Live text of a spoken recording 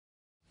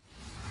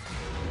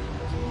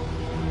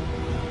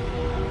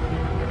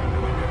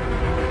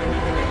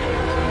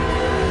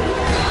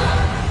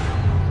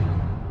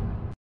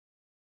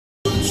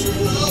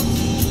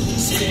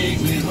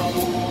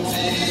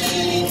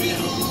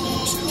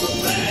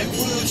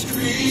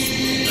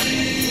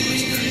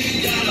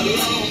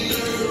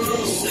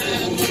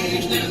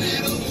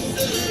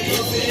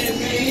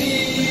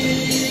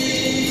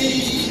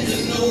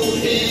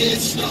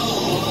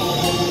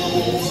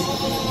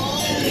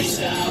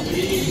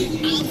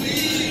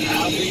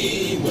I'll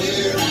be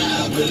where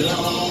I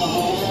belong.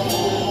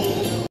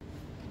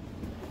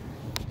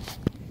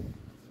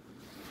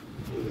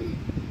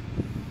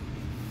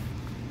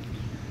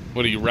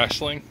 What are you,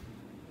 wrestling?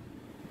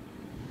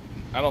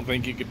 I don't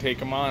think you could take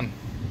him on.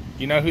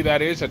 You know who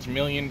that is? That's $1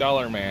 Million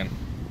Man.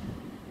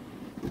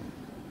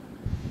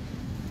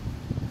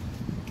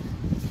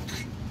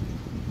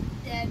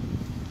 Dead.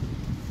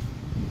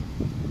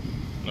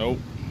 Nope.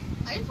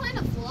 Are you playing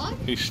a vlog?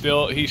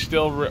 He's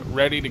still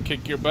ready to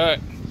kick your butt.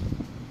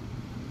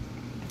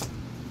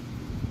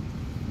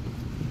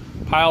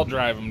 Pile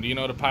drive him. Do you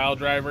know what a pile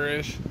driver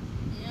is?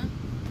 Yeah.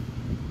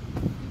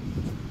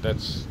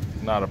 That's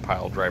not a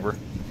pile driver.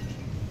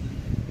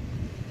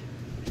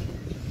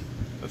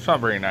 That's not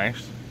very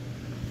nice.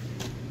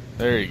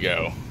 There you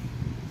go.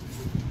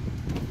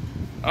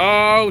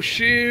 Oh,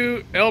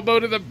 shoot. Elbow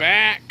to the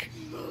back.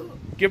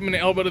 Give him an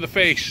elbow to the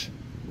face.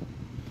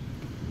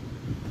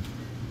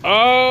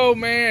 Oh,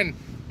 man.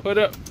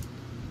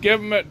 Give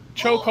him a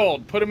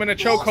chokehold. Put him in a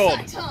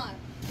chokehold.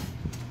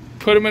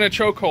 Put him in a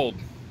chokehold.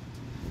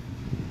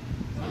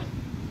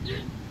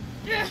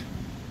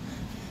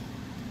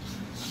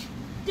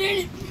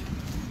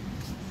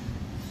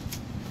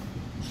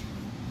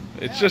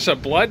 It's just a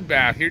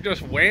bloodbath. You're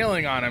just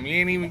wailing on him. You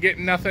ain't even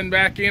getting nothing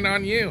back in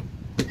on you.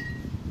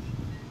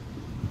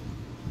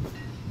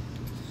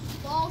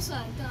 Ball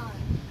side time.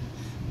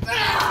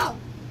 Ah!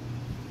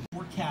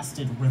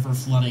 Forecasted river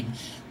flooding.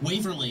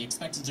 Waverly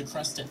expected to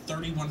crest at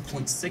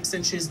 31.6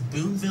 inches.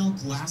 Boonville,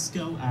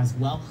 Glasgow as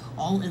well,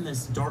 all in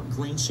this dark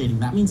green shading.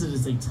 That means it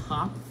is a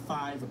top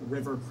 5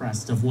 river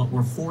crest of what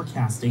we're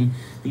forecasting.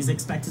 These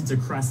expected to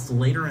crest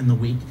later in the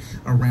week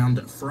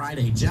around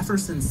Friday.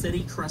 Jefferson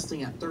City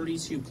cresting at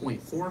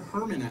 32.4,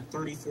 Herman at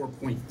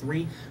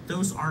 34.3.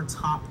 Those are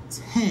top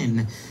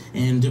 10.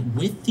 And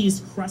with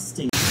these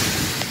cresting...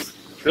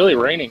 It's really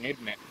raining,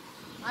 isn't it?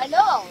 I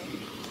know,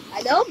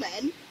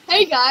 man.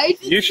 Hey guys,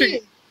 You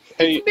should.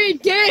 It's me,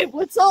 Dave.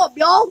 What's up,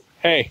 y'all?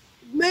 Hey.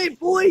 Me,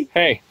 boy.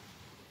 Hey.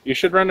 You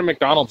should run to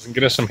McDonald's and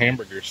get us some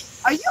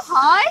hamburgers. Are you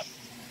high?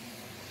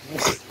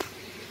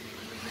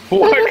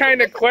 What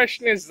kind of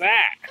question is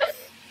that?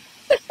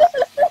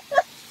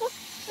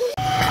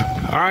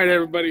 All right,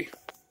 everybody.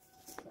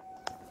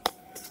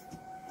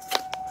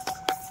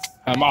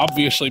 I'm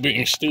obviously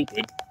being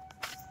stupid.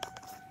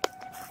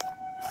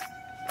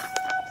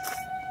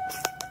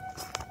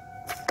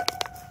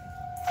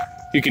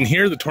 You can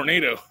hear the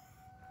tornado.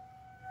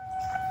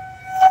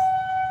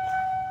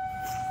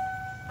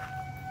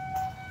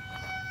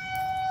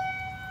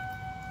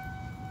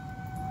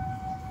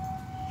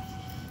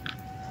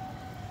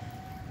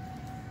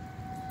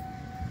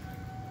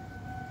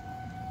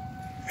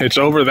 It's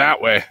over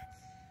that way.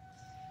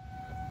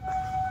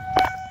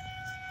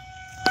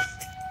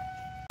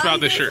 About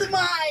this shirt. This is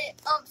my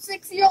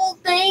 6-year-old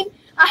thing.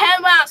 I had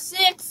about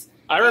 6.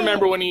 I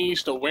remember when you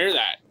used to wear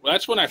that. Well,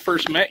 that's when I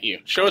first met you.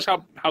 Show us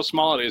how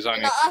small it is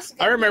on you.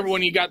 I remember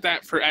when you got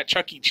that at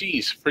Chuck E.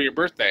 Cheese for your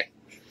birthday.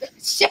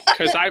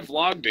 Because I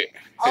vlogged it.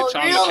 It's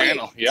on the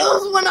channel. Yep. It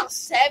was when I was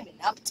 7.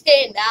 I'm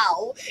 10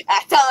 now.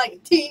 I sound like a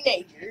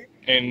teenager.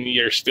 And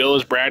you're still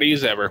as bratty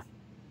as ever.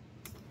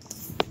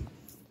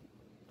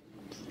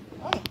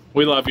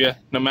 We love you,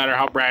 no matter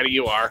how bratty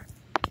you are.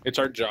 It's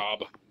our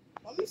job.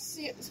 Let me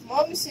see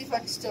if I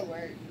can still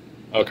wear it.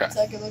 Okay. So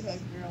I can look like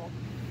a girl.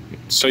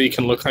 So you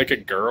can look like a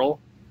girl?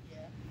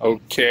 Yeah.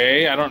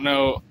 Okay, I don't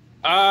know.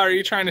 Are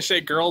you trying to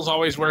say girls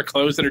always wear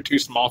clothes that are too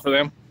small for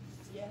them?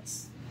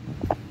 Yes.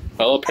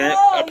 Well,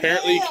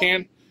 apparently you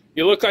can.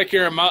 You look like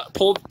you're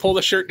pull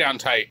the shirt down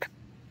tight.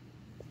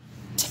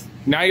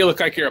 Now you look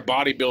like you're a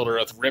bodybuilder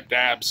with ripped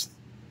abs.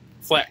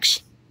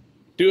 Flex.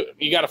 You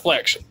gotta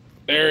flex.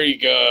 There you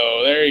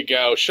go. There you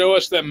go. Show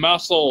us the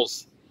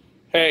muscles.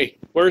 Hey,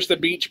 where's the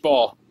beach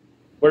ball?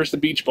 Where's the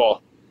beach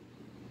ball?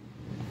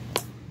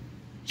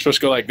 You're supposed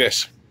to go like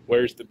this.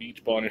 Where's the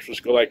beach ball? And you're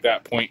supposed to go like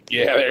that. Point.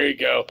 Yeah, there you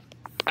go.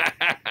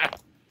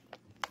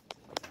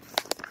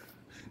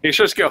 You're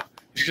supposed to go.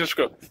 You're supposed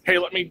to go. Hey,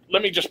 let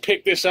me just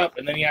pick this up,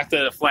 and then you have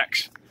to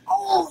flex.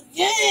 Oh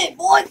yeah,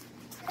 boy.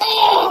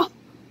 Oh.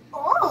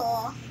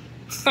 Oh.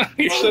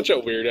 You're such a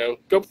weirdo.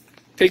 Go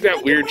take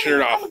that weird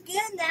shirt off.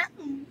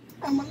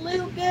 I'm a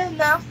little good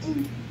now.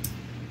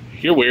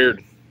 You're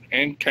weird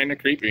and kind of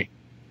creepy.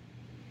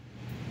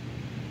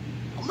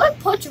 I'm gonna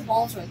punch your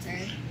balls right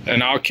there.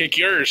 And I'll kick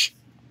yours.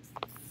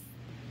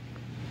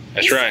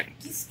 That's right.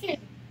 You scared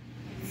me.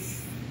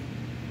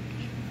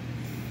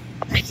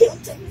 I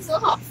can't take this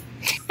off.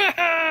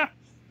 I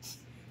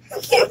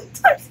can't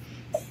touch.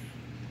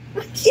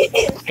 I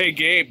can't. Hey,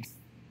 Gabe.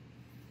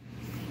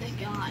 Thank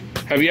God.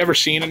 Have you ever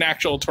seen an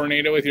actual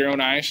tornado with your own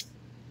eyes?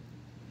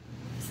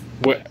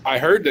 What I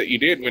heard that you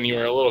did when you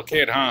were a little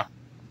kid, huh?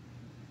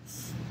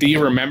 Do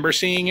you remember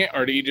seeing it,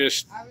 or do you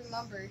just... I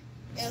remember.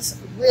 It was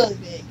really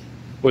big.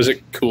 Was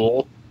it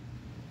cool?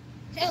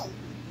 Hell.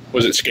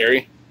 Was it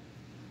scary?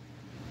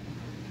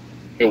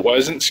 It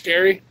wasn't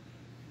scary?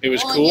 It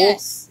was cool?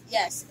 Yes,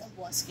 it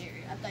was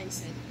scary. I thought you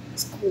said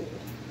it's cool.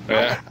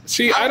 Yeah.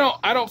 See, I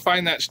don't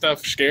find that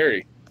stuff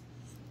scary.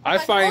 I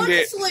find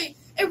honestly,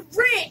 it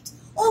ranked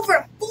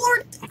over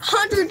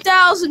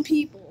 400,000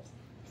 people.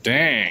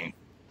 Dang.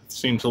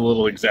 Seems a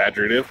little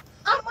exaggerative.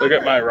 Look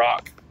at my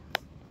rock.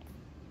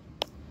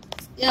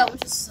 Yeah,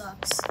 which just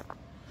sucks.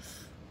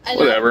 I know.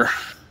 Whatever.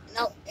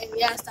 No, and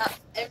yeah, stop.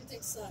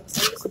 Everything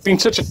sucks. Quit being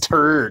such a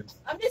turd.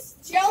 I'm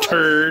just jealous.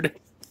 Turd.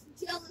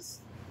 Jealous.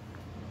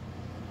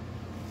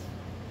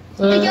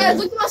 Hey guys,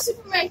 look at my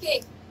Superman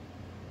cape.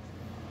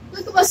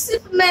 Look at my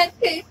Superman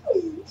cape.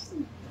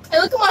 Hey,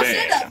 look at my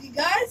setup, you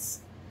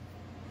guys.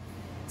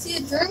 See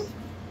a drink?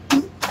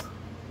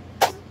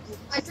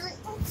 I drink.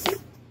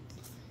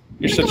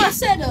 Look at my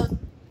setup.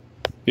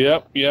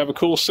 Yep, you have a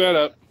cool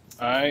setup.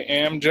 I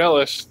am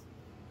jealous.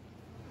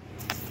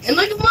 And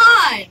look at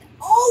mine.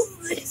 All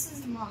this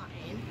is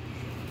mine.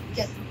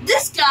 Get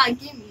this guy,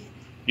 give me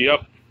it.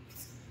 Yep.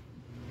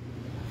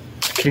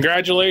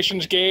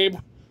 Congratulations, Gabe.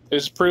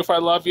 This is proof I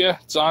love you.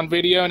 It's on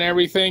video and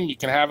everything. You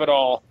can have it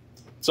all.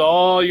 It's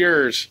all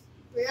yours.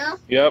 Yeah?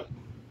 Yep.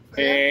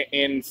 Yeah.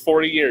 In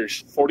 40 years.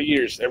 40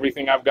 years.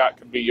 Everything I've got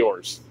could be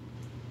yours.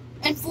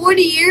 In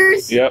 40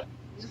 years? Yep.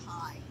 You're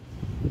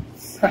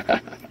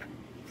high.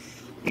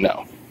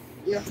 No.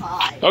 You're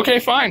high. Okay,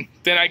 fine.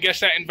 Then I guess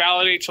that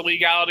invalidates the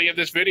legality of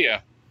this video.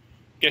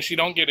 Guess you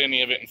don't get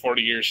any of it in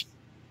 40 years.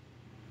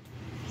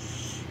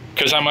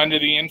 Because I'm under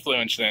the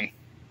influence then.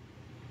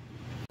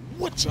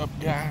 What's up,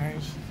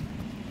 guys?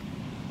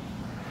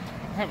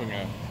 I'm having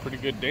a pretty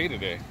good day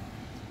today.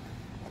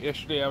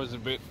 Yesterday I was a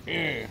bit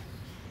and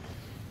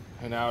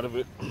out of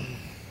it,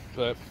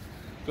 but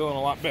feeling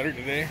a lot better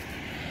today.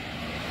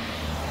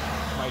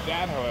 My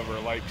dad, however,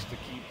 likes to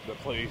keep the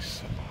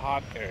place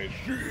hot as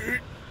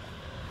shit.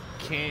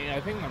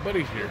 I think my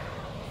buddy's here.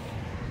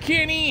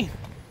 Kenny!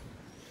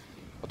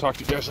 I'll talk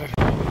to you guys later.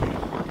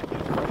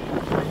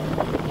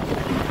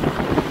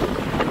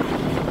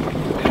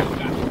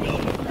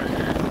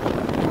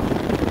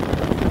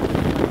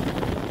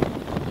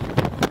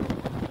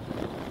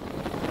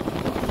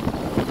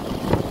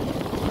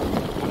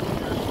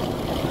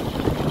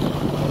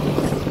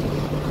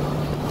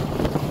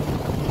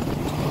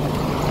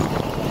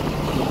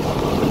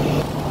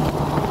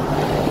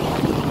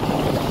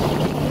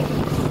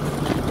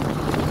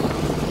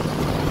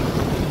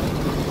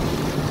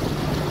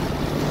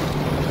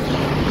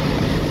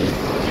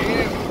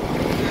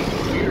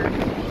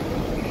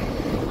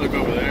 Look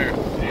over there.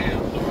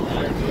 Damn, look over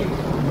there, dude.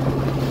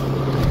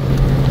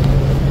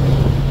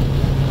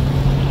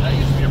 That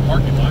used to be a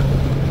parking lot.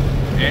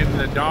 And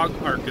the dog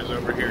park is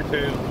over here,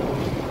 too.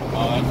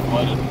 Oh, that's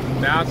flooded.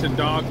 Now it's a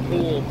dog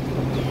pool.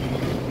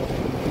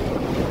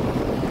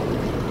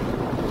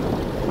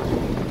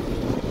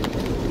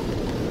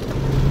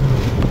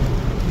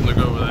 Look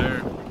over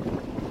there.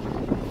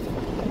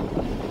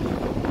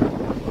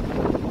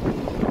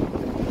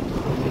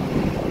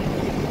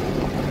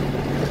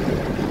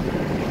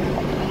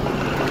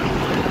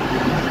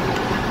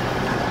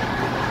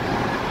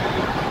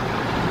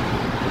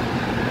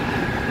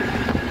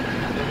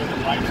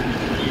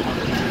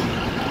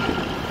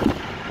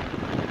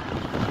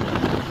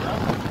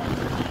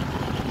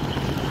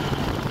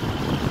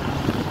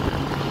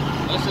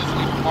 This isn't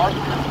even part of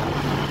the river.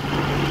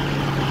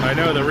 I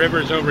know, the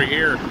river's over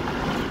here.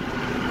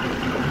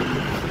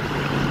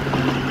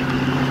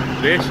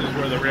 This is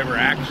where the river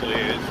actually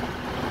is.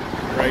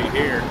 Right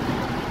here.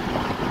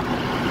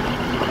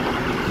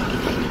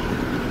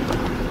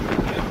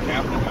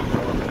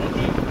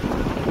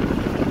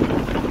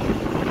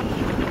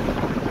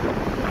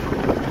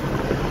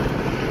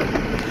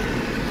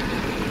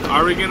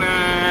 Are we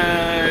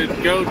gonna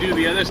go do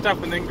the other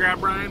stuff and then grab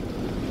Brian?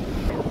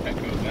 Where the heck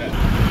goes that?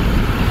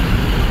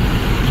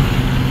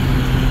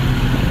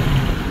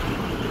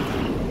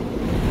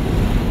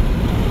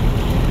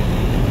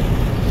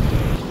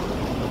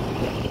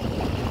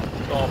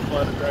 It's all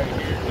flooded right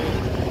here, dude.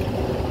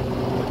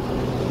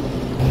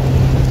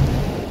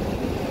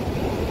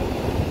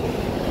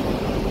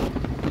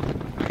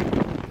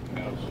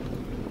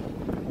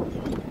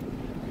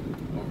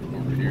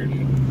 Over here,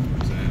 dude.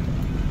 What's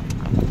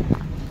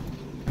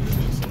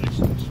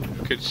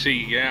that? Could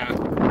see, yeah.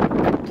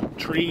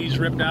 Trees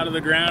ripped out of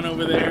the ground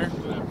over there.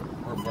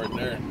 We're right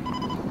there.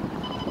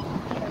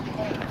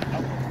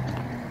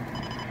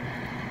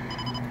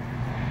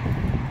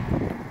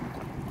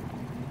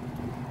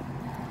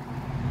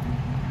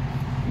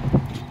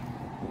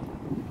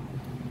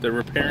 They're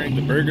repairing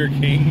the Burger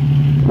King.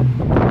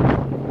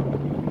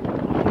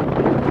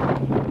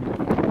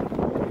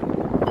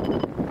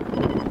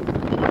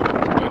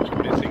 Bunch of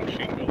missing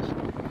shingles.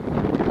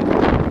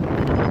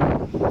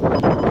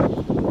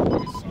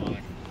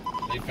 Sonic.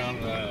 They found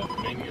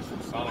Manius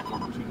from Sonic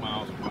over 2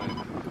 miles away.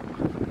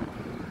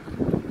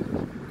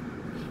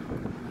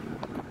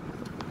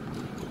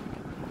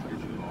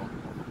 Here's you all.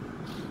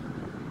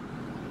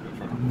 They're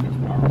trying to fix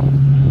power.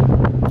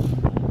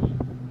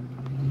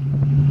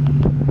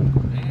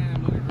 Man,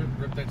 look at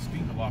ripped that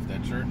steeple off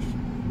that church.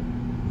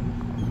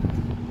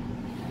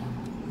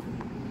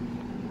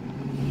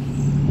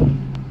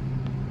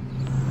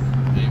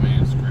 Hey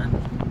man, it's cracked.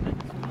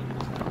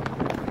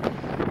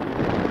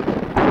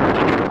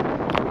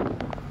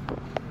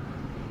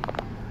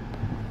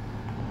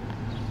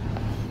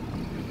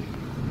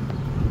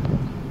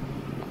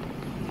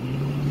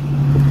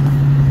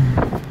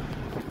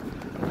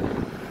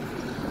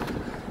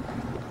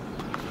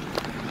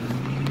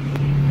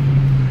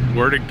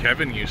 Where did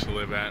Kevin used to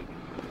live at?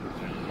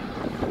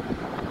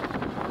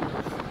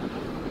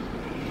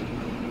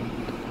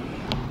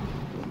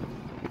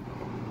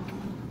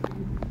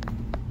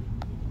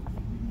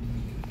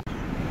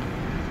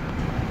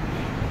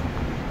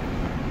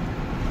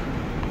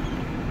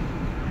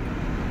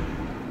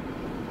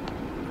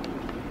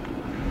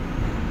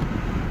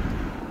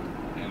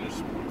 Man, there's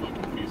some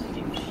fucking pieces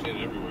of shit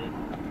everywhere.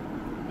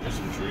 There's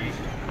some trees.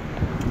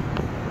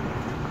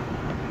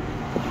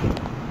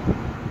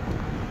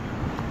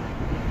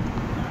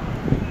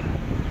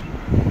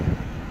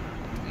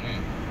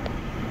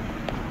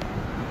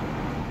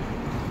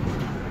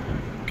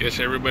 Guess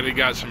everybody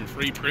got some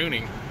free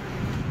pruning.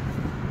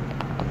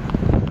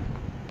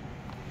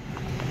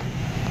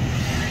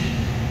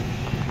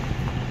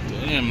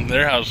 Damn,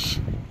 their house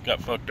got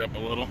fucked up a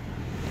little.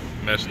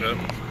 Messed up.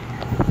 Damn,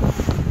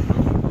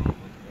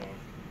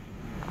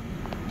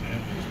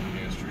 these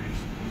big ass trees.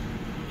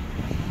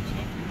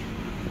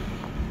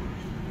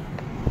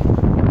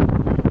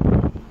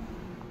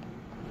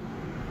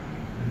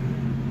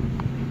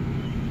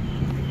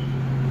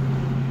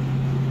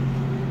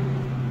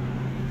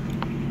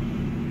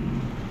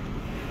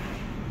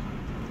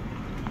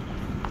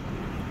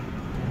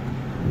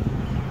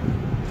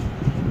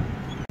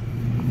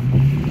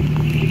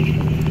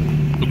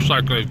 Looks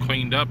like they've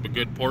cleaned up a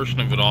good portion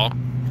of it all.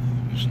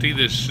 See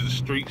this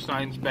street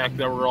signs back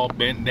that were all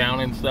bent down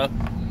and stuff?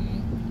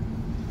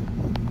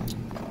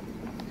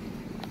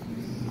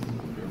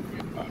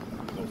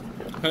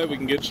 Hey, we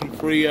can get some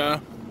free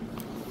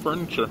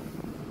furniture.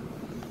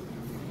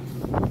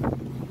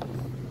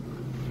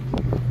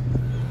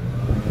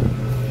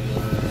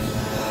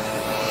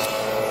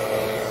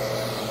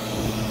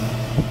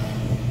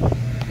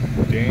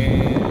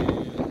 Damn.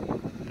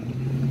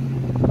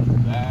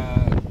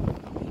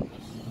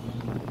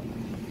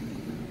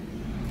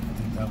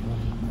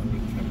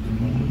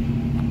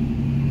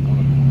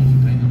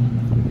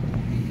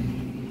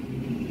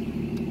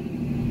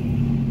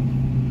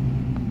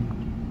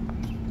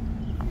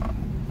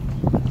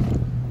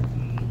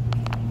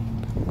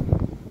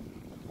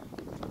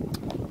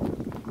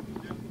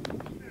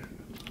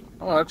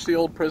 Oh, that's the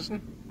old prison.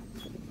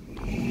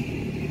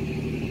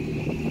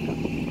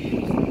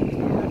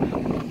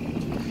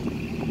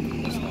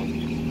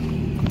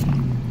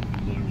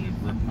 Literally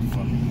ripped the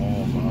fucking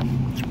walls off.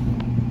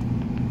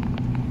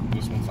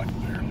 This one's like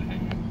barely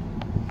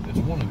hanging. It's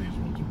one of these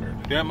ones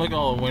barely. Damn, look at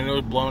all the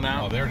windows blown Oh,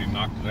 out. they already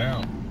knocked it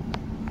out.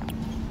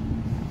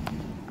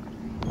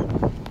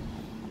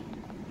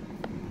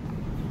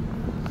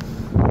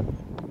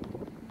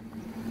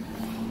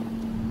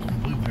 I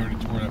believe they already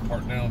tore that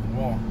part down with the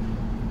wall.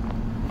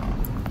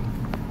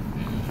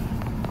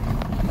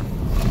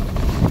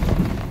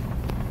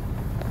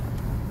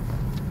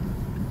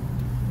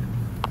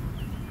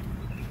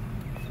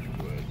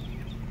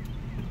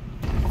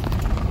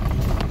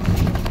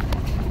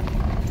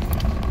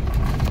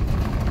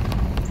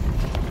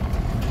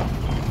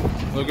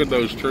 Look at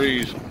those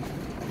trees.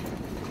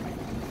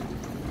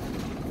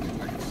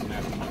 I can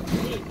snap them up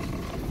quick.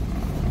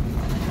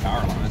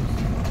 Power lines.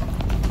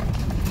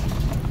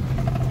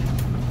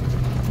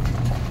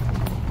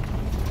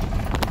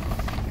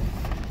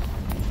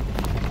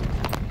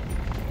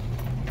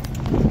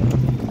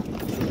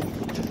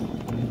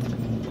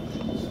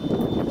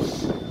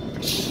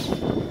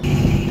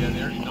 Yeah,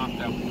 they already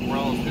knocked out where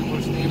all those people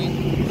are standing.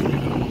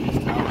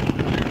 These towers right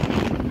there.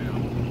 Yeah.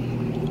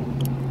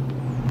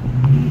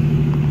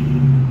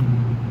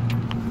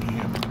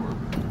 Damn, it's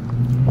working.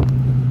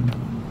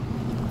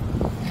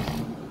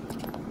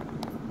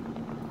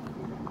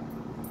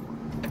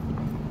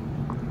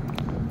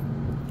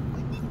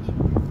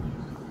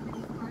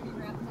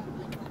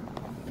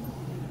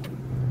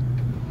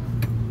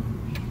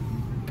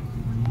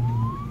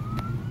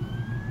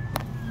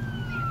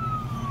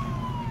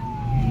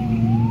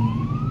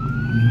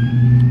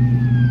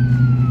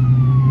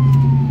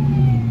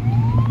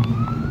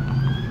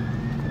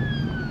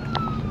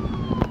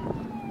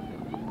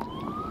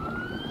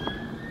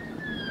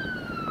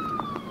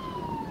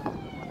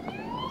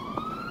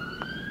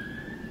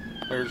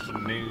 There's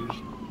some news.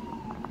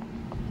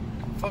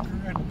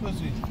 Fucker had the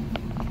pussy.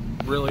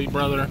 Really,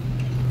 brother?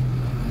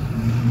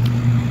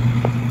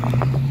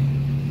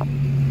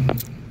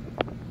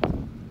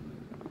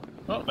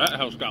 Oh, that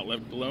house got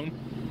left alone.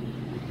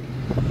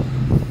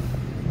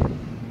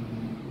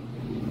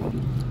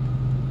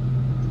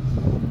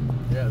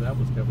 Yeah, that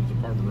was Kevin's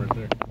apartment right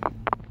there.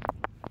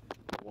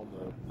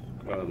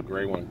 The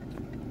gray one.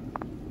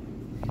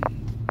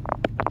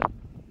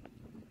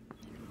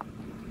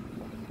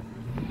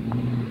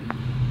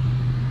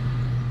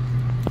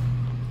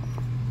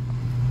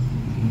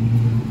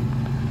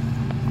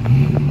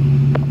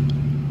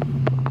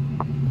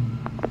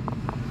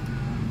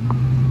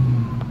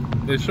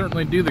 They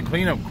certainly do the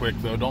cleanup quick,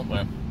 though, don't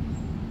they?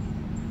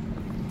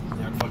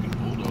 They had fucking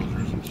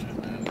bulldozers and shit,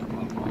 man. A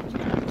lot of bombs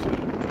guys.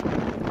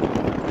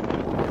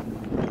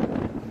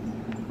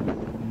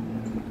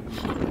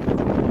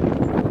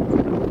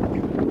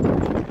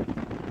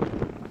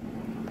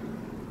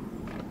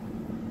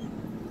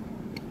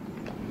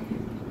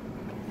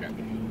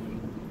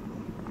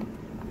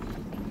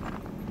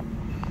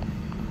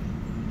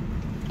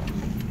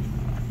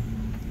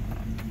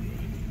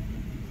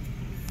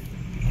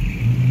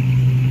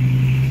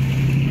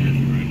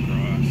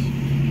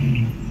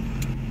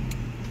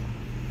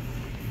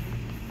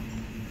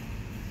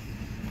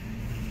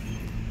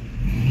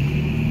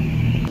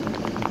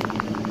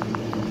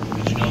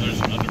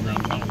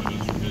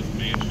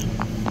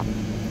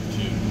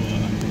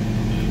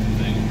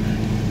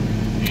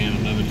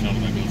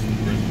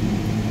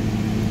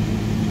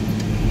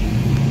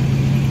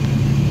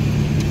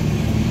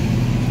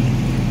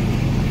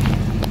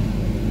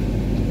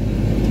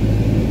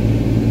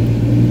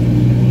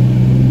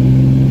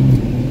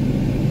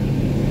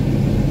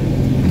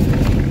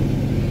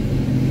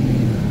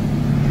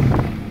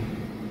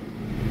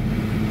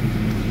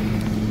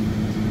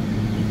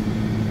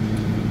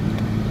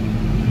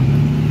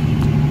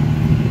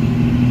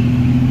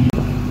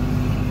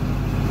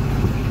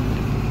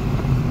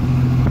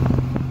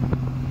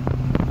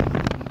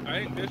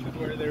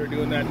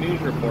 That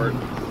news report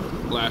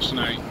last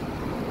night.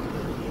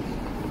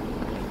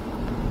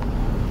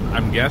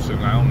 I'm guessing,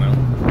 I don't know.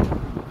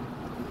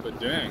 But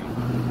dang.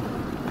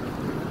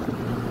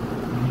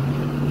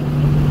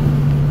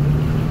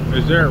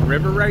 Is there a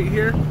river right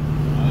here?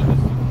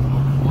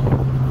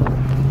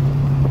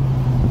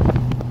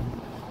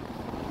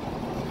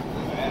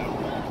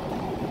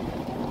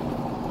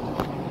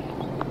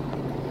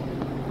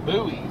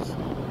 Buoys.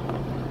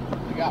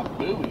 They got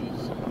buoys.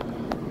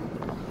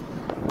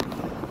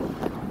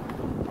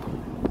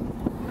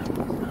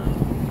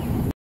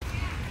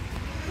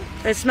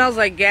 It smells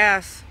like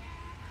gas.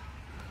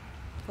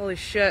 Holy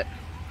shit.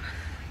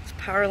 It's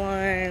power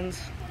lines.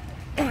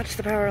 Watch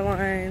the power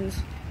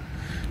lines.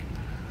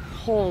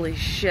 Holy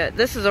shit.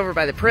 This is over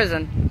by the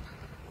prison.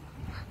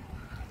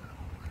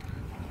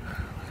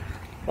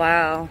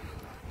 Wow.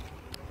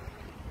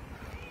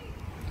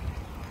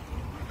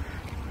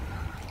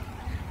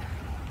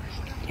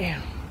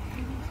 Damn.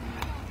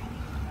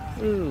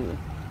 Ooh.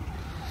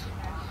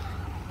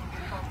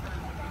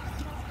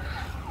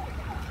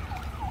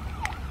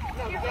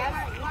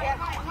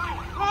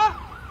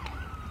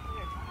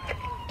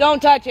 Don't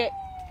touch it.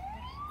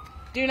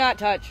 Do not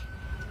touch.